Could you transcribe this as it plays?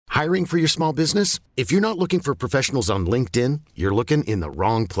Hiring for your small business? If you're not looking for professionals on LinkedIn, you're looking in the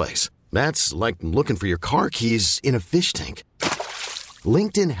wrong place. That's like looking for your car keys in a fish tank.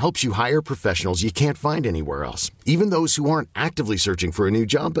 LinkedIn helps you hire professionals you can't find anywhere else, even those who aren't actively searching for a new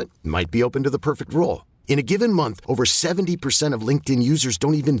job but might be open to the perfect role. In a given month, over 70% of LinkedIn users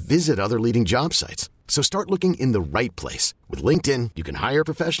don't even visit other leading job sites. So start looking in the right place. With LinkedIn, you can hire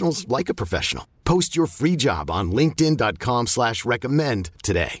professionals like a professional. Post your free job on linkedin.com/recommend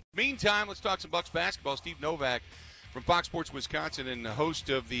today. Meantime, let's talk some Bucks basketball. Steve Novak from Fox Sports Wisconsin and host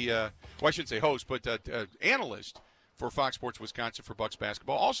of the, well, I shouldn't say host, but analyst for Fox Sports Wisconsin for Bucks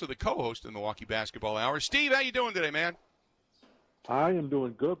basketball. Also the co-host of the Milwaukee Basketball Hour. Steve, how you doing today, man? I am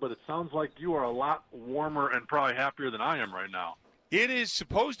doing good, but it sounds like you are a lot warmer and probably happier than I am right now. It is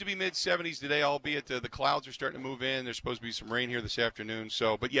supposed to be mid-70s today, albeit the clouds are starting to move in. There's supposed to be some rain here this afternoon.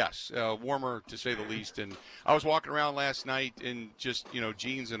 So, but yes, warmer to say the least. And I was walking around last night in just,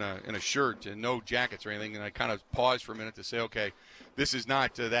 jeans and a shirt and no jackets or anything. And I kind of paused for a minute to say, okay, this is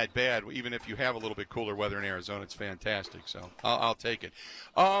not that bad. Even if you have a little bit cooler weather in Arizona, it's fantastic. So I'll take it.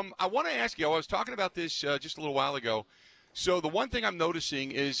 I want to ask you, I was talking about this just a little while ago. So the one thing I'm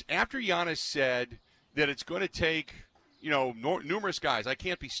noticing is after Giannis said that it's going to take, numerous guys, I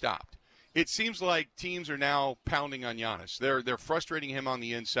can't be stopped. It seems like teams are now pounding on Giannis. They're frustrating him on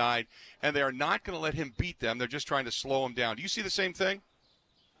the inside, and they are not going to let him beat them. They're just trying to slow him down. Do you see the same thing?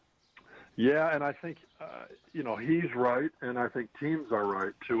 Yeah, and I think, he's right, and I think teams are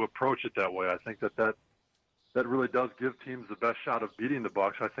right to approach it that way. I think that really does give teams the best shot of beating the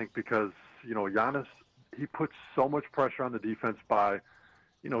Bucks, I think, because, Giannis, he puts so much pressure on the defense by,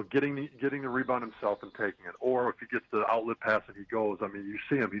 getting the rebound himself and taking it. Or if he gets the outlet pass and he goes, I mean, you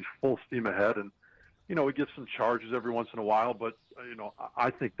see him, he's full steam ahead. And, he gets some charges every once in a while. But,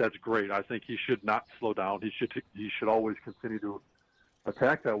 I think that's great. I think he should not slow down. He should always continue to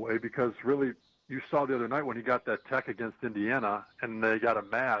attack that way because really you saw the other night when he got that tech against Indiana and they got him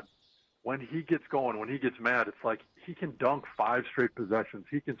mad. When he gets going, when he gets mad, it's like he can dunk 5 straight possessions.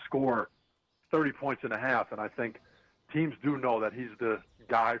 He can score 30 points and a half, and I think teams do know that he's the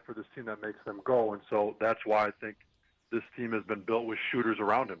guy for this team that makes them go, and so that's why I think this team has been built with shooters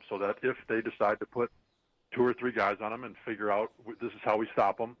around him, so that if they decide to put 2 or 3 guys on him and figure out this is how we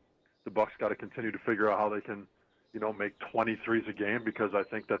stop them, the Bucks got to continue to figure out how they can, make 23s a game because I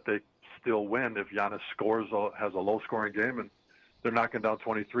think that they still win if Giannis has a low-scoring game and they're knocking down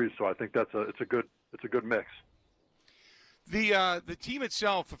 23s. So I think it's a good mix. The team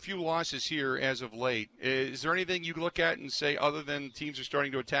itself, a few losses here as of late. Is there anything you look at and say, other than teams are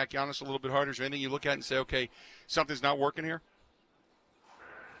starting to attack Giannis a little bit harder, is there anything you look at and say, okay, something's not working here?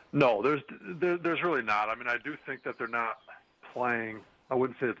 No, there's really not. I mean, I do think that they're not playing. I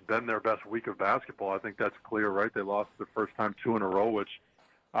wouldn't say it's been their best week of basketball. I think that's clear, right? They lost the first time 2 in a row, which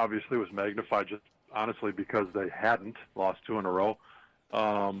obviously was magnified just honestly because they hadn't lost 2 in a row.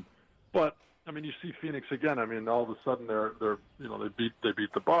 But I mean, you see Phoenix again. I mean, all of a sudden they're they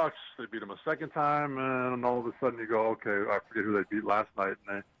beat the Bucks. They beat them a second time, and all of a sudden you go, okay, I forget who they beat last night,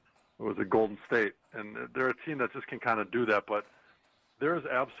 and it was a Golden State. And they're a team that just can kind of do that. But there's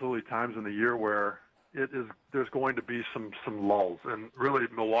absolutely times in the year where there's going to be some lulls, and really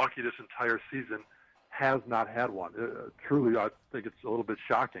Milwaukee this entire season has not had one. Truly, I think it's a little bit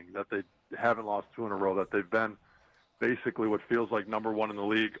shocking that they haven't lost 2 in a row. That they've been basically what feels like number 1 in the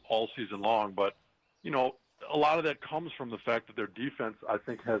league all season long. But, a lot of that comes from the fact that their defense, I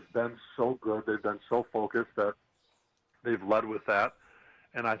think, has been so good. They've been so focused that they've led with that.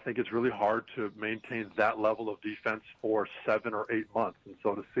 And I think it's really hard to maintain that level of defense for 7 or 8 months. And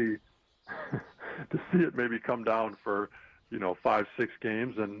so to see it maybe come down for, 5, 6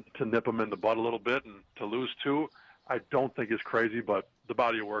 games and to nip them in the butt a little bit and to lose 2, I don't think is crazy. But the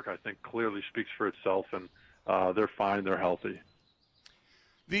body of work, I think, clearly speaks for itself. And they're fine. They're healthy.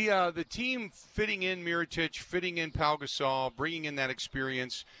 The team fitting in Mirotic, fitting in Pau Gasol, bringing in that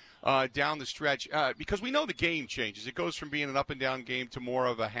experience down the stretch, because we know the game changes. It goes from being an up-and-down game to more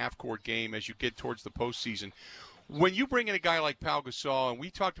of a half-court game as you get towards the postseason. When you bring in a guy like Pau Gasol, and we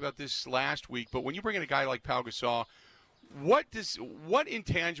talked about this last week, but when you bring in a guy like Pau Gasol, what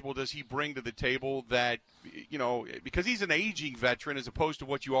intangible does he bring to the table that, because he's an aging veteran as opposed to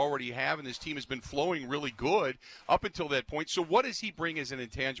what you already have, and this team has been flowing really good up until that point. So what does he bring as an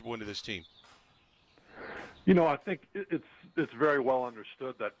intangible into this team? I think it's very well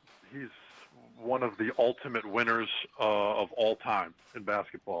understood that he's one of the ultimate winners of all time in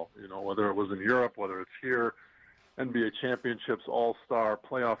basketball, whether it was in Europe, whether it's here, NBA championships, all-star,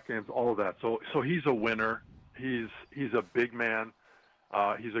 playoff games, all of that. So he's a winner. He's a big man.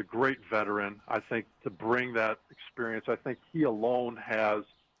 He's a great veteran. I think to bring that experience, I think he alone has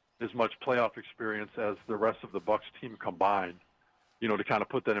as much playoff experience as the rest of the Bucks team combined, to kind of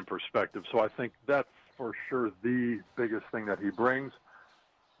put that in perspective. So I think that's for sure the biggest thing that he brings.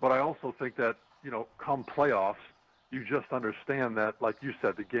 But I also think that, come playoffs, you just understand that, like you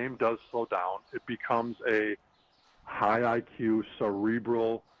said, the game does slow down. It becomes a high IQ,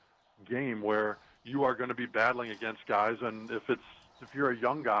 cerebral game where you are going to be battling against guys. And if you're a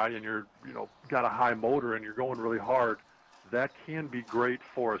young guy and you're, got a high motor and you're going really hard, that can be great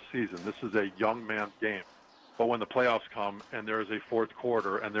for a season. This is a young man's game. But when the playoffs come and there is a fourth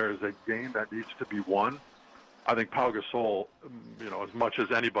quarter and there is a game that needs to be won, I think Pau Gasol, as much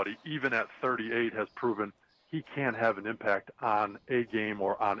as anybody, even at 38, has proven he can have an impact on a game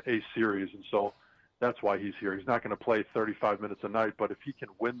or on a series. And so that's why he's here. He's not going to play 35 minutes a night, but if he can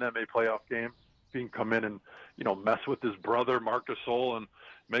win them a playoff game, if he can come in and, mess with his brother, Marc Gasol, and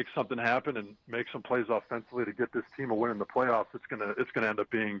make something happen and make some plays offensively to get this team a win in the playoffs, it's gonna end up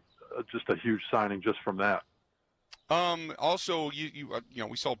being just a huge signing just from that. Also,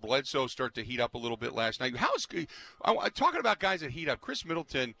 we saw Bledsoe start to heat up a little bit last night. Talking about guys that heat up, Chris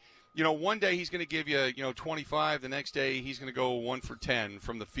Middleton, one day he's going to give you, 25. The next day he's going to go 1 for 10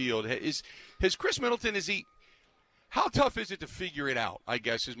 from the field. Has Chris Middleton, how tough is it to figure it out, I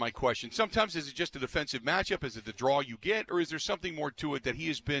guess, is my question. Sometimes is it just a defensive matchup? Is it the draw you get? Or is there something more to it that he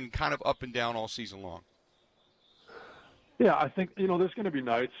has been kind of up and down all season long? Yeah, I think, there's going to be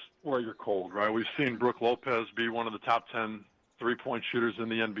nights where you're cold, right? We've seen Brook Lopez be one of the top 10 three-point shooters in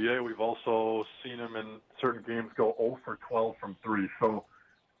the NBA. We've also seen him in certain games go 0 for 12 from 3. So,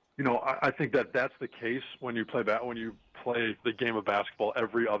 I think that's the case when you play the game of basketball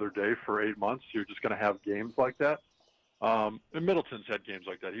every other day for 8 months. You're just going to have games like that. And Middleton's had games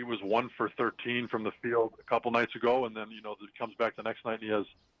like that. He was 1 for 13 from the field a couple nights ago, and then, he comes back the next night and he has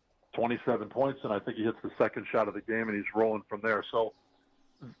 27 points, and I think he hits the second shot of the game, and he's rolling from there. So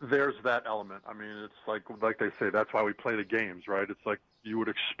there's that element. I mean, it's like they say, that's why we play the games, right? It's like you would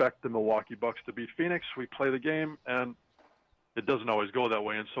expect the Milwaukee Bucks to beat Phoenix. We play the game, and it doesn't always go that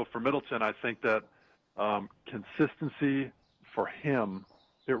way. And so for Middleton, I think that consistency for him,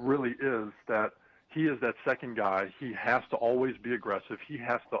 it really is that he is that second guy. He has to always be aggressive. He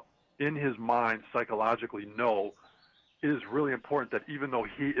has to, in his mind, psychologically know it is really important that even though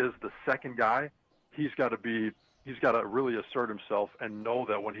he is the second guy, he's got to really assert himself and know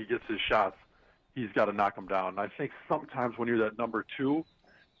that when he gets his shots, he's got to knock them down. And I think sometimes when you're that number two,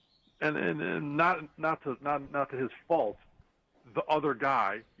 and not to his fault, the other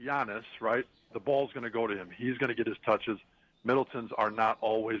guy, Giannis, right? The ball's going to go to him. He's going to get his touches. Middleton's are not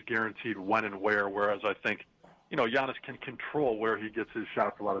always guaranteed when and where, whereas I think, Giannis can control where he gets his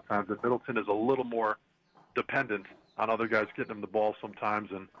shots a lot of times. And Middleton is a little more dependent on other guys getting him the ball sometimes,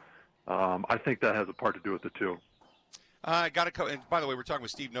 and I think that has a part to do with it too. And by the way, we're talking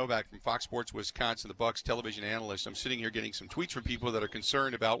with Steve Novak from Fox Sports Wisconsin, the Bucks television analyst. I'm sitting here getting some tweets from people that are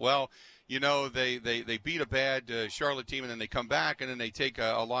concerned about, they beat a bad Charlotte team, and then they come back, and then they take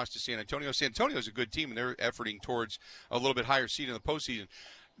a loss to San Antonio. San Antonio's a good team, and they're efforting towards a little bit higher seed in the postseason.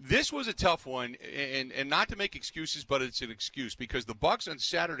 This was a tough one, and not to make excuses, but it's an excuse, because the Bucks on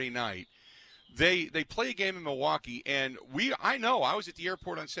Saturday night, They play a game in Milwaukee, and I was at the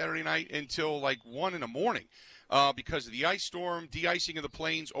airport on Saturday night until like 1 in the morning because of the ice storm, de-icing of the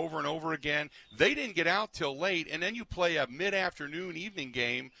planes over and over again. They didn't get out till late, and then you play a mid-afternoon evening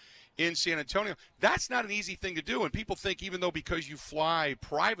game in San Antonio. That's not an easy thing to do, and people think even though because you fly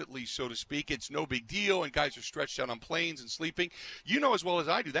privately, so to speak, it's no big deal and guys are stretched out on planes and sleeping. You know as well as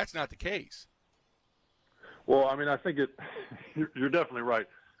I do that's not the case. Well, I mean, I think you're definitely right.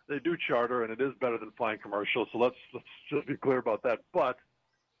 They do charter, and it is better than flying commercial. So let's just be clear about that. But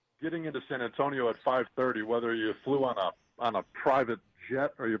getting into San Antonio at 5:30, whether you flew on a private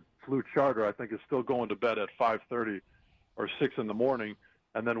jet or you flew charter, I think is still going to bed at 5:30 or 6 in the morning,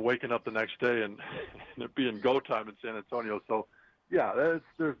 and then waking up the next day and it being go time in San Antonio. So yeah,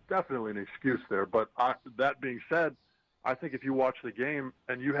 there's definitely an excuse there. But that being said, I think if you watch the game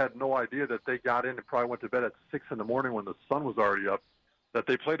and you had no idea that they got in and probably went to bed at 6 in the morning when the sun was already up, that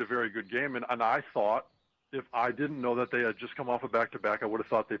they played a very good game. And I thought, if I didn't know that they had just come off a back-to-back, I would have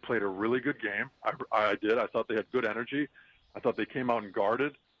thought they played a really good game. I did. I thought they had good energy. I thought they came out and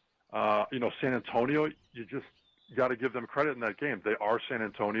guarded. San Antonio, you just got to give them credit in that game. They are San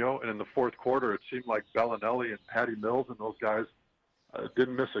Antonio. And in the fourth quarter, it seemed like Bellinelli and Patty Mills and those guys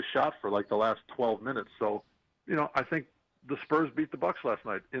didn't miss a shot for like the last 12 minutes. So, I think the Spurs beat the Bucks last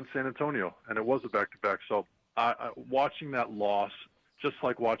night in San Antonio, and it was a back-to-back. So watching that loss, just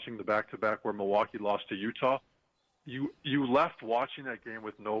like watching the back-to-back where Milwaukee lost to Utah, you left watching that game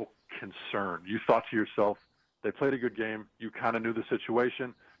with no concern. You thought to yourself, they played a good game. You kind of knew the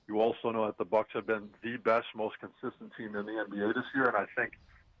situation. You also know that the Bucs have been the best, most consistent team in the NBA this year, and I think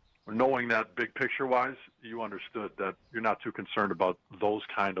knowing that big picture-wise, you understood that you're not too concerned about those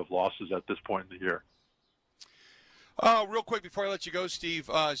kind of losses at this point in the year. Real quick before I let you go, Steve,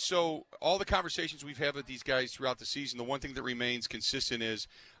 so all the conversations we've had with these guys throughout the season, the one thing that remains consistent is,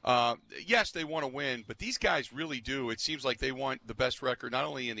 yes, they want to win, but these guys really do. It seems like they want the best record, not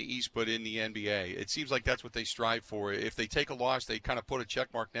only in the East, but in the NBA. It seems like that's what they strive for. If they take a loss, they kind of put a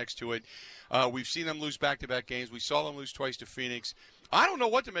check mark next to it. We've seen them lose back-to-back games. We saw them lose twice to Phoenix. I don't know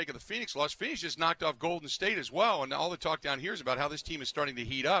what to make of the Phoenix loss. Phoenix just knocked off Golden State as well, and all the talk down here is about how this team is starting to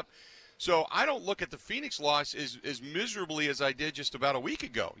heat up. So I don't look at the Phoenix loss as miserably as I did just about a week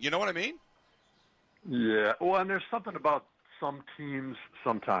ago. You know what I mean? Yeah. Well, and there's something about some teams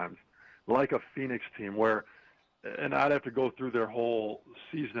sometimes, like a Phoenix team, where, and I'd have to go through their whole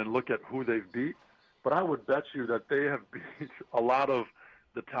season and look at who they've beat, but I would bet you that they have beat a lot of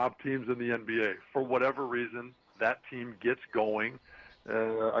the top teams in the NBA. For whatever reason, that team gets going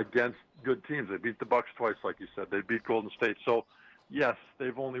against good teams. They beat the Bucks twice, like you said. They beat Golden State. So, yes,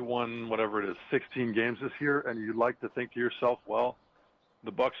 they've only won, whatever it is, 16 games this year, and you'd like to think to yourself, well,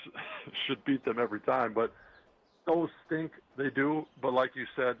 the Bucks should beat them every time. But those stink, they do. But like you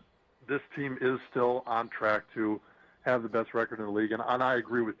said, this team is still on track to have the best record in the league. And I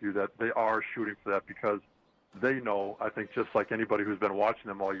agree with you that they are shooting for that because they know, I think just like anybody who's been watching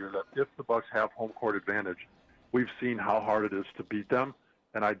them all year, that if the Bucks have home court advantage, we've seen how hard it is to beat them.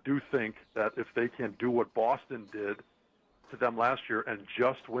 And I do think that if they can do what Boston did to them last year and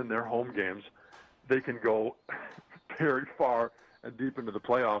just win their home games, they can go very far and deep into the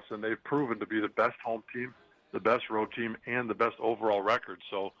playoffs, and they've proven to be the best home team, the best road team, and the best overall record.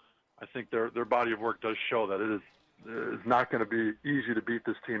 So I think their body of work does show that it is not going to be easy to beat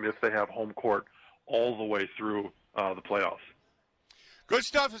this team if they have home court all the way through the playoffs. Good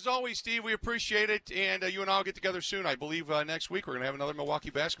stuff as always, Steve. We appreciate it, and you and I will get together soon. I believe next week we're going to have another Milwaukee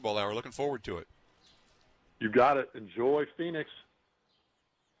basketball hour. Looking forward to it. You got it. Enjoy Phoenix.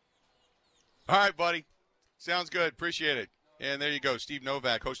 All right, buddy. Sounds good. Appreciate it. And there you go, Steve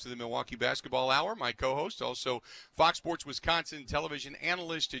Novak, host of the Milwaukee Basketball Hour, my co-host, also Fox Sports Wisconsin television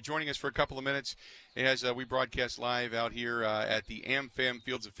analyst, joining us for a couple of minutes as we broadcast live out here at the AmFam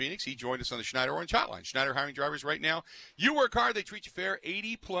Fields of Phoenix. He joined us on the Schneider Orange Hotline. Schneider hiring drivers right now. You work hard, they treat you fair.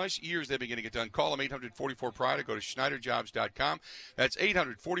 80-plus years they've been getting it done. Call them 844-PRIDE or go to SchneiderJobs.com. That's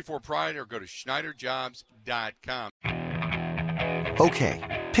 844-PRIDE or go to SchneiderJobs.com.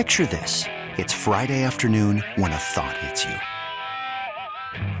 Okay, picture this. It's Friday afternoon when a thought hits you.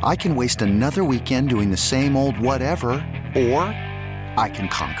 I can waste another weekend doing the same old whatever, or I can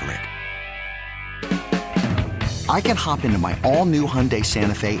conquer it. I can hop into my all-new Hyundai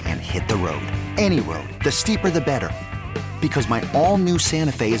Santa Fe and hit the road. Any road. The steeper, the better. Because my all-new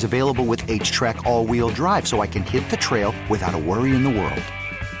Santa Fe is available with H-Track all-wheel drive, so I can hit the trail without a worry in the world.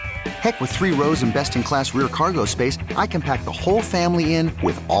 Heck, with 3 rows and best-in-class rear cargo space, I can pack the whole family in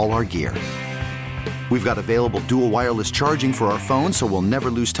with all our gear. We've got available dual wireless charging for our phones, so we'll never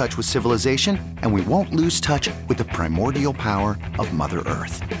lose touch with civilization, and we won't lose touch with the primordial power of Mother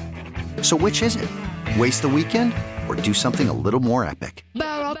Earth. So which is it? Waste the weekend or do something a little more epic?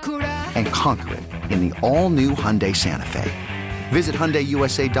 And conquer it in the all-new Hyundai Santa Fe. Visit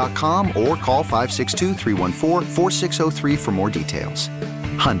HyundaiUSA.com or call 562-314-4603 for more details.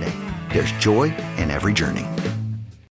 Hyundai, there's joy in every journey.